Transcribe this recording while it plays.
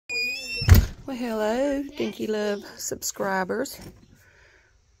Well, hello, Dinky Love subscribers.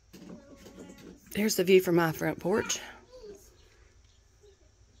 Here's the view from my front porch.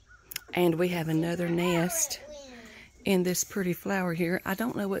 And we have another nest in this pretty flower here. I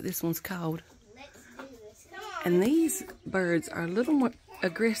don't know what this one's called. And these birds are a little more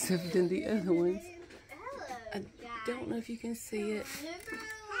aggressive than the other ones. I don't know if you can see it.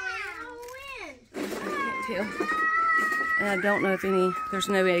 I can't tell. And I don't know if there's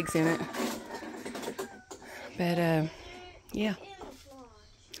no eggs in it. But, yeah.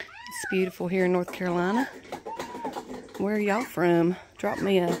 It's beautiful here in North Carolina. Where are y'all from? Drop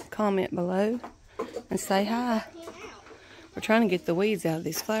me a comment below and say hi. We're trying to get the weeds out of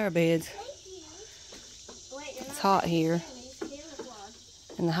these flower beds. It's hot here.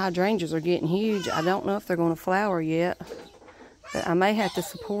 And the hydrangeas are getting huge. I don't know if they're going to flower yet. But I may have to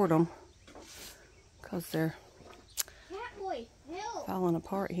support them. Because they're falling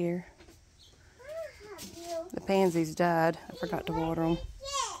apart here. The pansies died. I forgot to water them.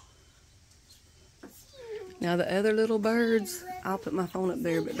 Now the other little birds, I'll put my phone up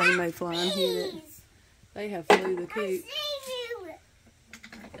there, but they may fly and hit it. They have flew the coop.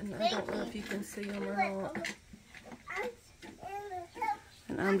 And I don't know if you can see them or not.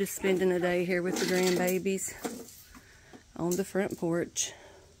 And I'm just spending a day here with the grandbabies on the front porch.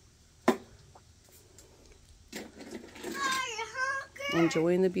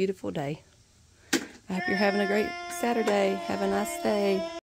 Enjoying the beautiful day. I hope you're having a great Saturday. Have a nice day.